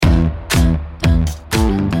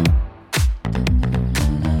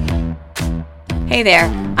Hey there,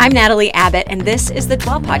 I'm Natalie Abbott, and this is the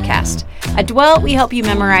Dwell Podcast. At Dwell, we help you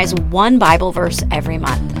memorize one Bible verse every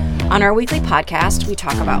month. On our weekly podcast, we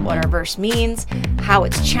talk about what our verse means, how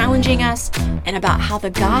it's challenging us, and about how the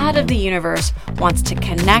God of the universe wants to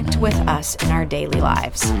connect with us in our daily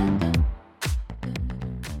lives.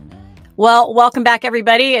 Well, welcome back,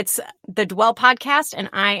 everybody. It's the Dwell Podcast, and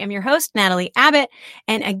I am your host, Natalie Abbott.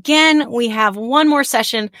 And again, we have one more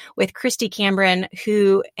session with Christy Cambron,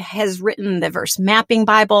 who has written the Verse Mapping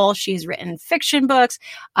Bible. She's written fiction books.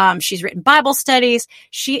 She's written Bible studies.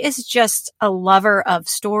 She is just a lover of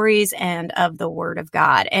stories and of the Word of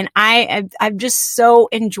God. And I've just so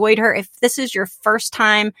enjoyed her. If this is your first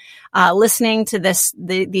time listening to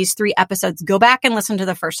these 3 episodes, go back and listen to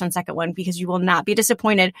the first and second one, because you will not be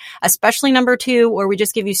disappointed, especially number 2, where we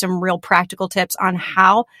just give you some real practical tips on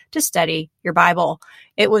how to study your Bible.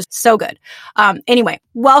 It was so good. Anyway,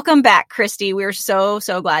 welcome back, Christy. We're so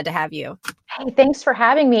glad to have you. Hey, thanks for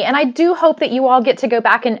having me. And I do hope that you all get to go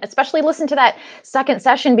back and especially listen to that second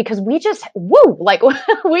session, because we just,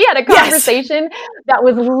 we had a conversation that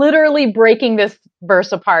was literally breaking this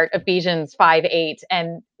verse apart, Ephesians 5:8.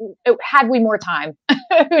 And had we more time,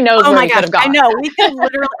 who knows where we could have gone. I know.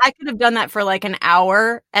 I could have done that for like an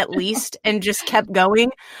hour at least and just kept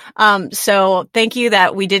going. So thank you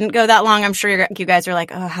that we didn't go that long. I'm sure you guys are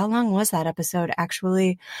like, oh, how long was that episode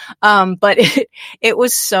actually? But it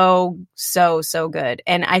was so good.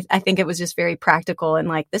 And I think it was just very practical. And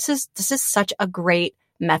like, this is such a great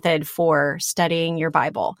method for studying your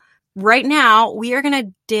Bible. Right now, we are going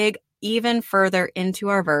to dig even further into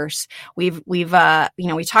our verse. We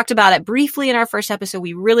talked about it briefly in our first episode.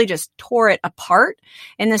 We really just tore it apart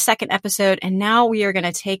in the second episode. And now we are going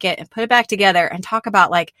to take it and put it back together and talk about,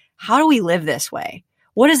 like, how do we live this way?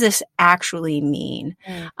 What does this actually mean?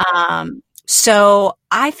 So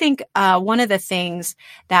I think one of the things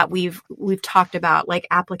that we've talked about, like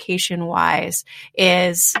application wise,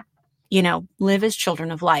 is, live as children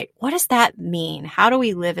of light. What does that mean? How do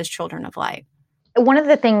we live as children of light? One of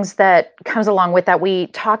the things that comes along with that, we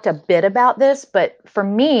talked a bit about this, but for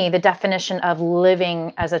me, the definition of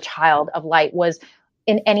living as a child of light was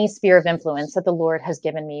in any sphere of influence that the Lord has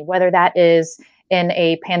given me, whether that is in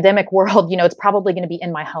a pandemic world, it's probably going to be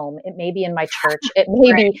in my home. It may be in my church. It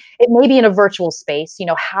may be in a virtual space.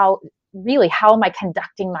 How am I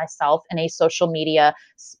conducting myself in a social media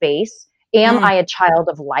space? Am I a child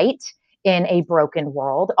of light in a broken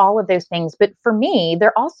world? All of those things. But for me,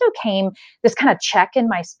 there also came this kind of check in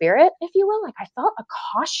my spirit, if you will. Like, I felt a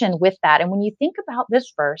caution with that. And when you think about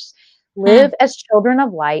this verse, live as children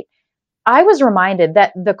of light, I was reminded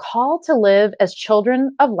that the call to live as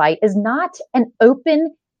children of light is not an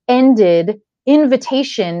open-ended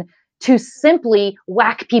invitation to simply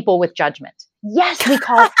whack people with judgment. Yes, we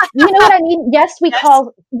call, you know what I mean? Yes, we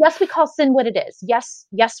call sin what it is. Yes,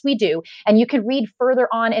 we do. And you can read further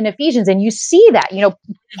on in Ephesians and you see that,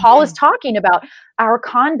 Paul is talking about our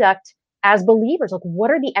conduct as believers. Like,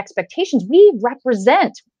 what are the expectations? We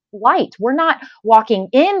represent light. We're not walking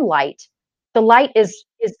in light. The light is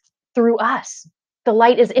through us. The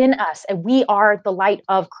light is in us, and we are the light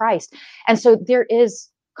of Christ. And so there is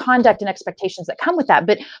conduct and expectations that come with that.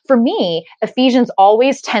 But for me, Ephesians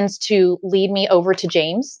always tends to lead me over to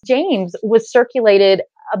James. James was circulated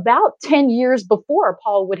about 10 years before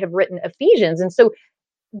Paul would have written Ephesians. And so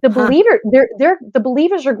the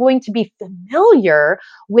believers are going to be familiar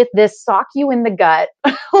with this sock you in the gut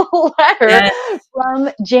letter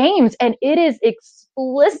from James. And it is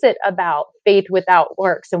explicit about faith without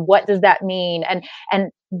works. And what does that mean? And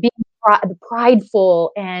being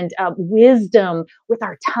prideful and wisdom with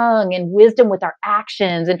our tongue and wisdom with our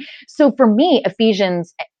actions. And so for me,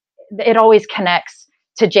 Ephesians, it always connects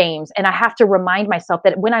to James. And I have to remind myself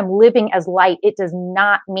that when I'm living as light, it does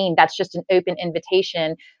not mean that's just an open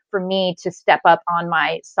invitation for me to step up on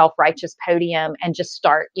my self-righteous podium and just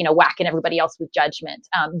start, whacking everybody else with judgment.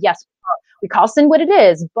 Yes, we call sin what it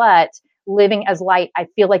is, but living as light, I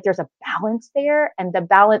feel like there's a balance there, and the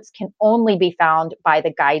balance can only be found by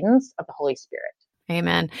the guidance of the Holy Spirit.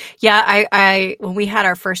 Amen. Yeah, I when we had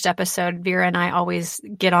our first episode, Vera and I always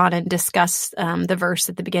get on and discuss the verse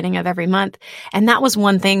at the beginning of every month. And that was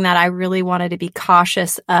one thing that I really wanted to be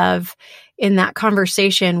cautious of in that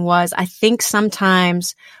conversation was, I think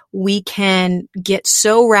sometimes we can get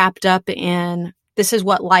so wrapped up in this is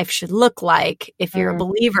what life should look like if you're a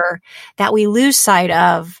believer, that we lose sight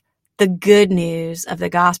of the good news of the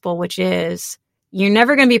gospel, which is you're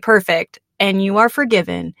never going to be perfect, and you are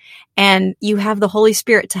forgiven, and you have the Holy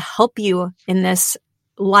Spirit to help you in this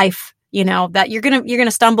life that you're going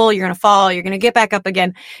to stumble, you're going to fall, you're going to get back up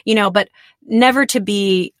again, but never to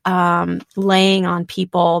be laying on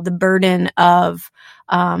people the burden of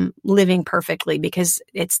living perfectly, because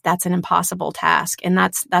that's an impossible task. And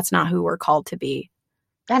that's not who we're called to be.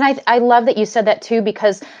 And I love that you said that too,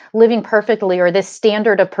 because living perfectly, or this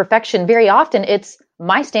standard of perfection, very often it's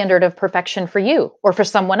my standard of perfection for you or for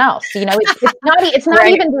someone else. It's not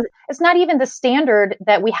Right. even the standard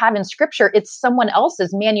that we have in scripture. It's someone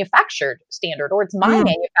else's manufactured standard, or it's my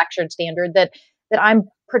manufactured standard that I'm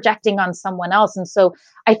projecting on someone else. And so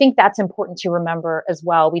I think that's important to remember as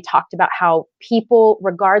well. We talked about how people,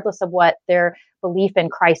 regardless of what their belief in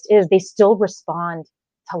Christ is, they still respond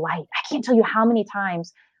to light. I can't tell you how many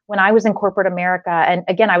times when I was in corporate America, and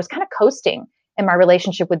again, I was kind of coasting in my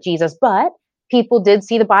relationship with Jesus, but people did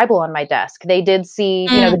see the Bible on my desk. They did see,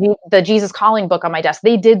 the Jesus Calling book on my desk.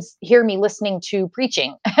 They did hear me listening to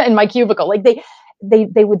preaching in my cubicle. Like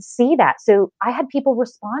they would see that. So I had people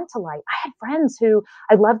respond to light. I had friends who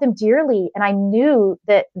I loved them dearly, and I knew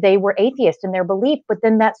that they were atheist in their belief. But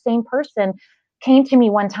then that same person came to me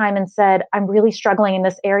one time and said, I'm really struggling in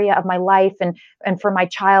this area of my life and for my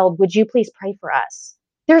child. Would you please pray for us?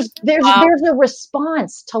 There's a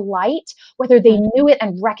response to light, whether they knew it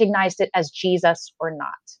and recognized it as Jesus or not.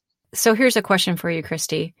 So here's a question for you,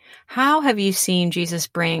 Christy. How have you seen Jesus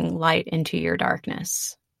bring light into your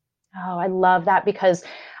darkness? Oh, I love that, because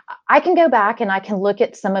I can go back and I can look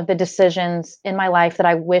at some of the decisions in my life that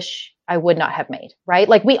I wish I would not have made, right?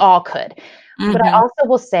 Like we all could. Mm-hmm. But I also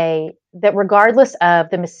will say that regardless of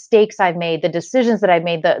the mistakes I've made, the decisions that I've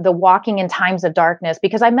made, the walking in times of darkness,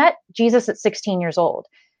 because I met Jesus at 16 years old.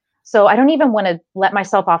 So I don't even want to let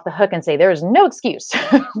myself off the hook and say there is no excuse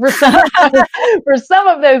for some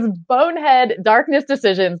of those bonehead darkness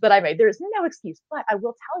decisions that I made. There is no excuse, but I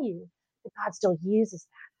will tell you that God still uses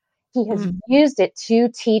that. He has used it to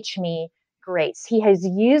teach me grace. He has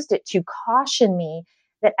used it to caution me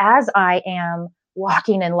that as I am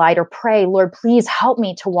walking in light, or pray, Lord, please help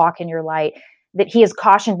me to walk in your light, that he has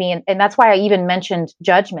cautioned me. And that's why I even mentioned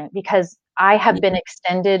judgment, because I have been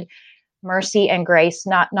extended mercy and grace,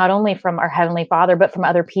 not only from our Heavenly Father, but from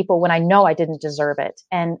other people when I know I didn't deserve it.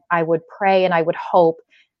 And I would pray and I would hope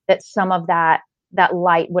that some of that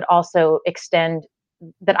light would also extend,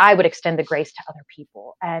 that I would extend the grace to other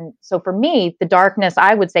people. And so for me, the darkness,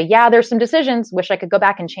 I would say, yeah, there's some decisions, wish I could go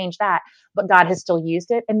back and change that, but God has still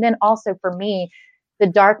used it. And then also for me, the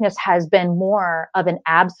darkness has been more of an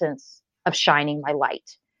absence of shining my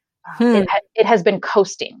light. It has been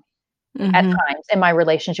coasting at times in my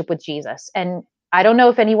relationship with Jesus. And I don't know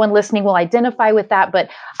if anyone listening will identify with that, but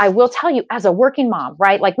I will tell you, as a working mom,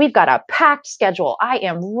 right? Like we've got a packed schedule. I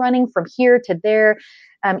am running from here to there.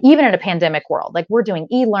 Even in a pandemic world, like we're doing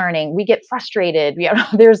e-learning, we get frustrated.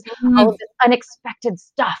 There's all of this unexpected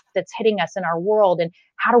stuff that's hitting us in our world. And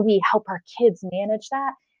how do we help our kids manage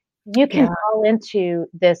that? You can fall into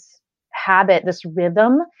this habit, this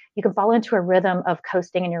rhythm. You can fall into a rhythm of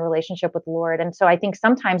coasting in your relationship with the Lord. And so I think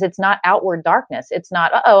sometimes it's not outward darkness. It's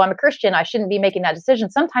not, I'm a Christian, I shouldn't be making that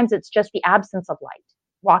decision. Sometimes it's just the absence of light,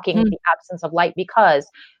 walking in the absence of light, because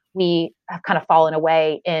we have kind of fallen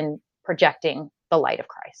away in projecting the light of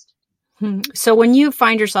Christ. So when you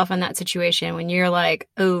find yourself in that situation, when you're like,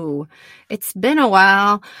 oh, it's been a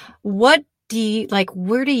while, where do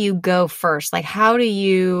you go first? Like, how do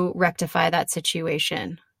you rectify that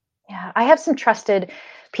situation? Yeah, I have some trusted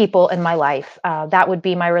people in my life. That would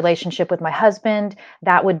be my relationship with my husband.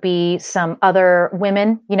 That would be some other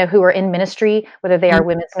women, who are in ministry, whether they are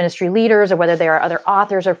women's ministry leaders or whether they are other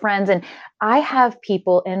authors or friends. And I have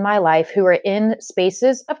people in my life who are in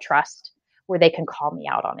spaces of trust where they can call me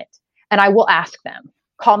out on it. And I will ask them,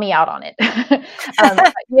 call me out on it.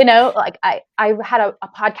 Like I had a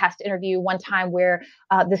podcast interview one time where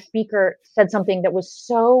the speaker said something that was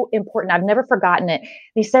so important. I've never forgotten it.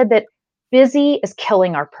 He said that busy is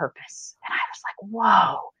killing our purpose. And I was like,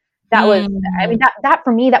 whoa, that was, that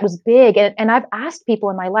for me, that was big. And I've asked people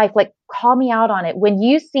in my life, like, call me out on it. When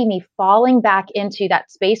you see me falling back into that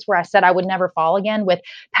space where I said I would never fall again, with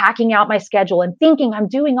packing out my schedule and thinking I'm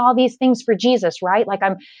doing all these things for Jesus, right? Like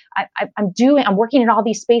I'm working in all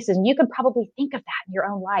these spaces, and you can probably think of that in your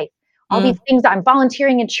own life. All these things that I'm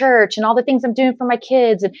volunteering in church and all the things I'm doing for my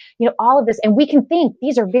kids and, all of this. And we can think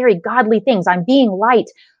these are very godly things. I'm being light,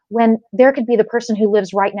 when there could be the person who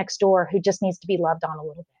lives right next door who just needs to be loved on a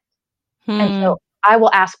little bit. And so I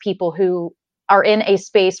will ask people who are in a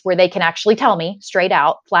space where they can actually tell me straight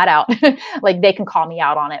out, flat out, like they can call me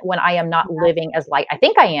out on it when I am not living as light. I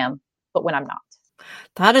think I am, but when I'm not.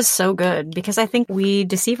 That is so good, because I think we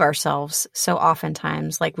deceive ourselves so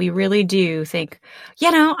oftentimes. Like, we really do think,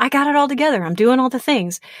 I got it all together. I'm doing all the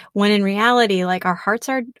things. When in reality, like, our hearts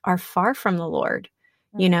are far from the Lord.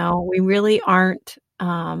 We really aren't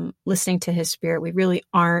listening to his spirit. We really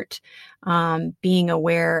aren't being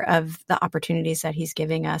aware of the opportunities that he's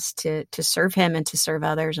giving us to serve him and to serve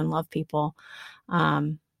others and love people.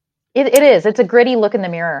 It is. It's a gritty look in the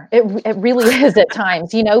mirror. It really is at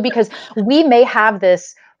times, because we may have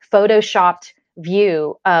this photoshopped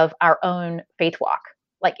view of our own faith walk.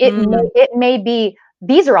 Like it may be,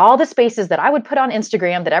 these are all the spaces that I would put on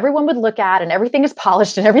Instagram that everyone would look at, and everything is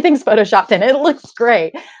polished and everything's photoshopped and it looks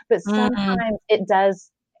great. But sometimes it does.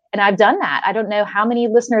 And I've done that. I don't know how many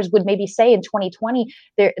listeners would maybe say in 2020,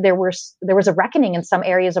 there was a reckoning in some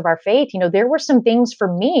areas of our faith. There were some things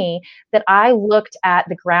for me that I looked at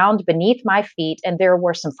the ground beneath my feet, and there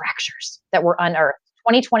were some fractures that were unearthed.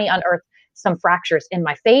 2020 unearthed some fractures in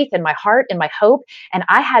my faith, in my heart, in my hope. And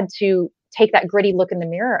I had to take that gritty look in the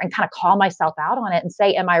mirror and kind of call myself out on it and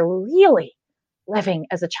say, am I really living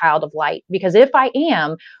as a child of light? Because if I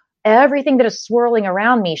am, everything that is swirling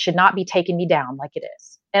around me should not be taking me down like it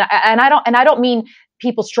is. And I don't mean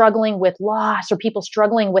people struggling with loss or people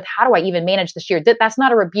struggling with how do I even manage this year. That's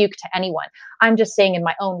not a rebuke to anyone. I'm just saying in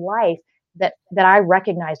my own life that I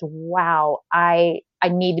recognized, wow, I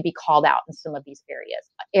need to be called out in some of these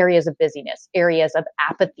areas of busyness, areas of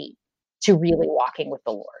apathy to really walking with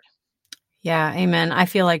the Lord. Yeah, amen. I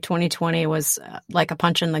feel like 2020 was like a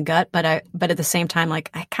punch in the gut, but at the same time, like,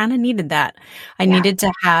 I kind of needed that. I needed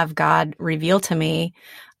to have God reveal to me,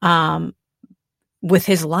 with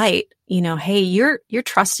his light, hey, you're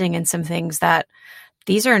trusting in some things that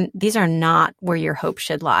these are not where your hope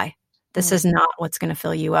should lie. This is not what's going to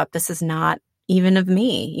fill you up. This is not even of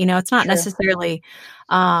me. It's not necessarily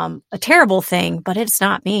a terrible thing, but it's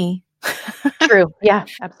not me. True. Yeah,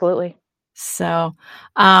 absolutely. So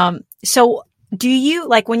do you,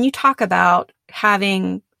 like, when you talk about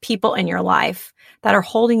having people in your life that are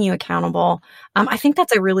holding you accountable, I think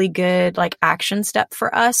that's a really good, like, action step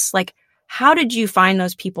for us. Like, how did you find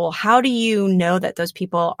those people? How do you know that those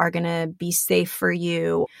people are going to be safe for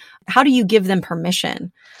you? How do you give them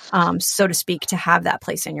permission, so to speak, to have that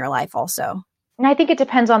place in your life also? And I think it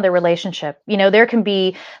depends on the relationship. There can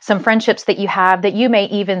be some friendships that you have that you may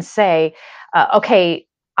even say, okay,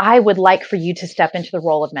 I would like for you to step into the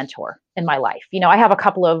role of mentor in my life. I have a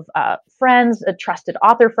couple of friends, trusted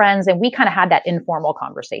author friends, and we kind of had that informal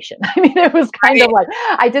conversation. I mean, it was kind of like,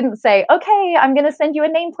 I didn't say, okay, I'm going to send you a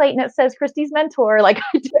nameplate and it says Christy's mentor. Like,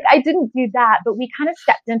 I didn't do that, but we kind of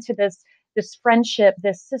stepped into this friendship,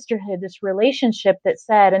 this sisterhood, this relationship that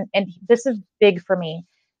said, and this is big for me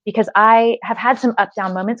because I have had some up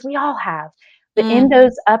down moments. We all have. But in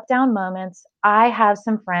those up down moments, I have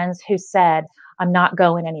some friends who said, I'm not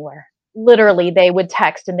going anywhere. Literally, they would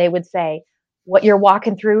text and they would say, what you're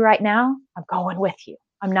walking through right now, I'm going with you.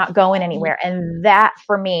 I'm not going anywhere. And that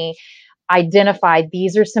for me identified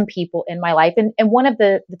these are some people in my life. And one of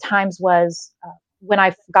the times was when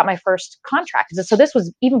I got my first contract. So this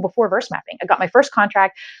was even before verse mapping. I got my first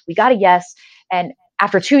contract. We got a yes. And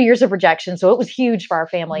after 2 years of rejection, so it was huge for our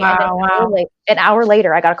family. Wow, and an hour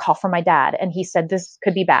later, I got a call from my dad, and he said, this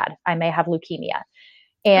could be bad. I may have leukemia.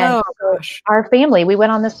 And our family, we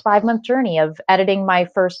went on this 5-month journey of editing my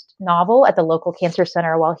first novel at the local cancer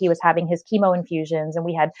center while he was having his chemo infusions. And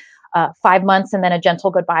we had 5 months and then a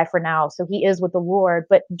gentle goodbye for now. So he is with the Lord.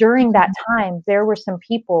 But during that time, there were some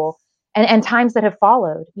people and times that have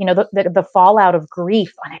followed, the fallout of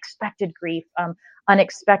grief,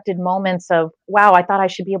 unexpected moments of, wow, I thought I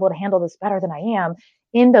should be able to handle this better than I am.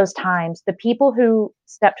 In those times, the people who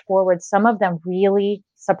stepped forward, some of them really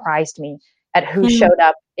surprised me at who showed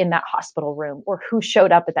up in that hospital room, or who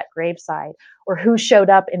showed up at that graveside, or who showed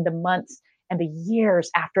up in the months and the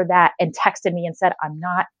years after that and texted me and said, I'm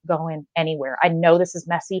not going anywhere. I know this is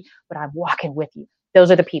messy, but I'm walking with you.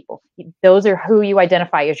 Those are the people. Those are who you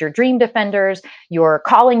identify as your dream defenders, your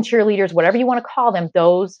calling cheerleaders, whatever you want to call them.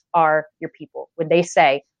 Those are your people when they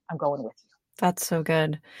say, I'm going with you. That's so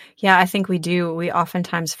good. Yeah, I think we do. We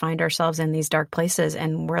oftentimes find ourselves in these dark places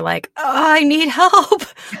and we're like, oh, I need help.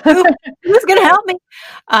 Who's going to help me?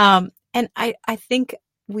 And I think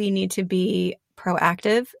we need to be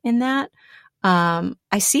proactive in that.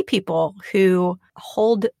 I see people who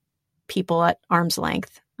hold people at arm's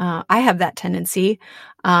length. I have that tendency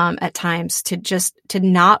at times to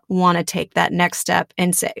not want to take that next step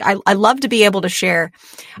and say, I love to be able to share,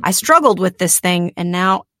 I struggled with this thing and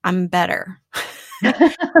now I'm better.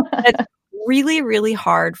 It's really, really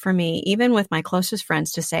hard for me, even with my closest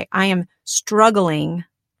friends, to say, I am struggling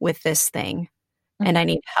with this thing and I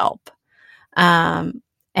need help. And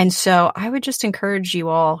so I would just encourage you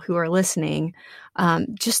all who are listening,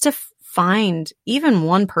 just to find even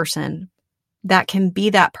one person that can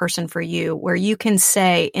be that person for you, where you can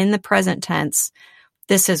say in the present tense,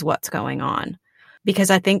 this is what's going on.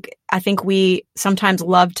 Because I think we sometimes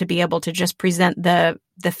love to be able to just present the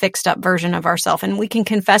fixed up version of ourselves, and we can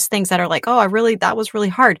confess things that are like, oh, that was really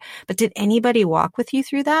hard. But did anybody walk with you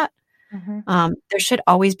through that? Mm-hmm. There should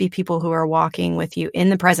always be people who are walking with you in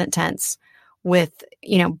the present tense with,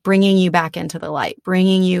 bringing you back into the light,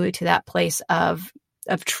 bringing you to that place of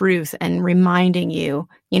truth and reminding you,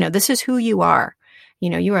 this is who you are.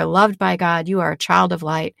 You are loved by God. You are a child of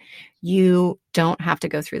light. You don't have to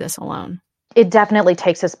go through this alone. It definitely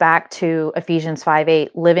takes us back to Ephesians 5:8,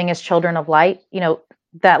 living as children of light.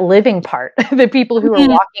 That living part, the people who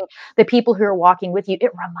are walking with you.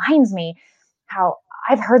 It reminds me how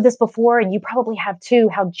I've heard this before, and you probably have too,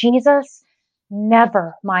 how Jesus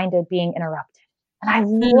never minded being interrupted. And I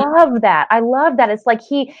love that. It's like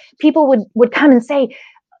people would come and say,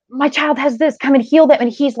 my child has this, come and heal them.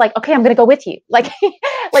 And he's like, okay, I'm going to go with you. Like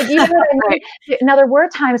you know what I mean? Now, there were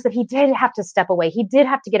times that he did have to step away. He did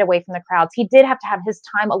have to get away from the crowds. He did have to have his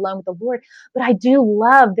time alone with the Lord. But I do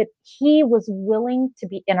love that he was willing to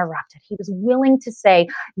be interrupted. He was willing to say,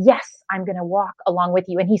 yes, I'm going to walk along with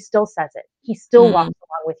you. And he still says it. He still walks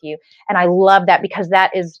along with you. And I love that, because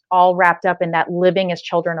that is all wrapped up in that living as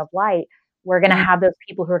children of light. We're going to have those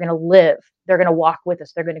people who are going to live. They're going to walk with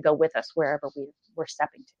us. They're going to go with us wherever we're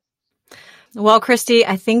stepping to. Well, Christy,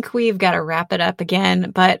 I think we've got to wrap it up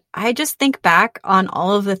again, but I just think back on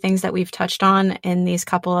all of the things that we've touched on in these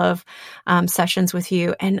couple of sessions with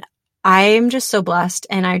you, and I am just so blessed,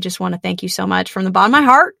 and I just want to thank you so much from the bottom of my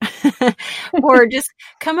heart for just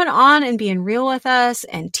coming on and being real with us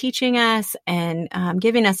and teaching us and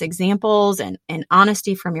giving us examples and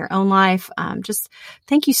honesty from your own life. Just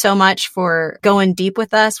thank you so much for going deep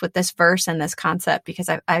with us with this verse and this concept, because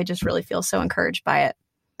I just really feel so encouraged by it.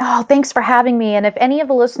 Oh, thanks for having me. And if any of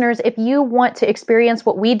the listeners, if you want to experience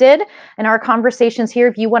what we did in our conversations here,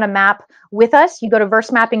 if you want to map with us, you go to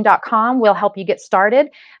versemapping.com. We'll help you get started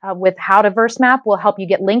with how to verse map. We'll help you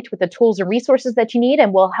get linked with the tools and resources that you need,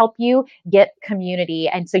 and we'll help you get community.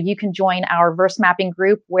 And so you can join our verse mapping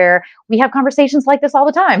group, where we have conversations like this all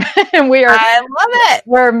the time. And I love it.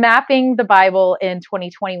 We're mapping the Bible in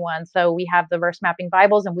 2021. So we have the verse mapping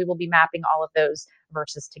Bibles, and we will be mapping all of those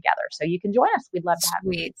verses together. So you can join us. We'd love to have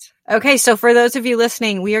you. Sweet. Okay. So for those of you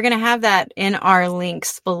listening, we are going to have that in our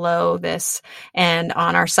links below this and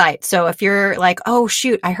on our site. So if you're like, oh,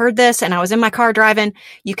 shoot, I heard this and I was in my car driving,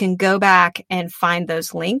 you can go back and find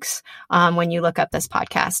those links when you look up this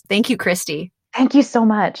podcast. Thank you, Christy. Thank you so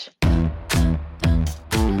much.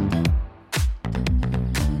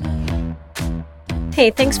 Hey,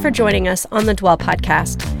 thanks for joining us on the Dwell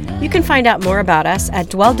Podcast. You can find out more about us at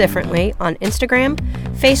Dwell Differently on Instagram,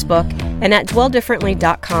 Facebook, and at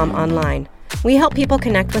dwelldifferently.com online. We help people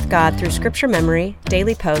connect with God through scripture memory,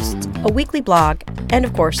 daily posts, a weekly blog, and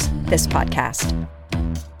of course, this podcast.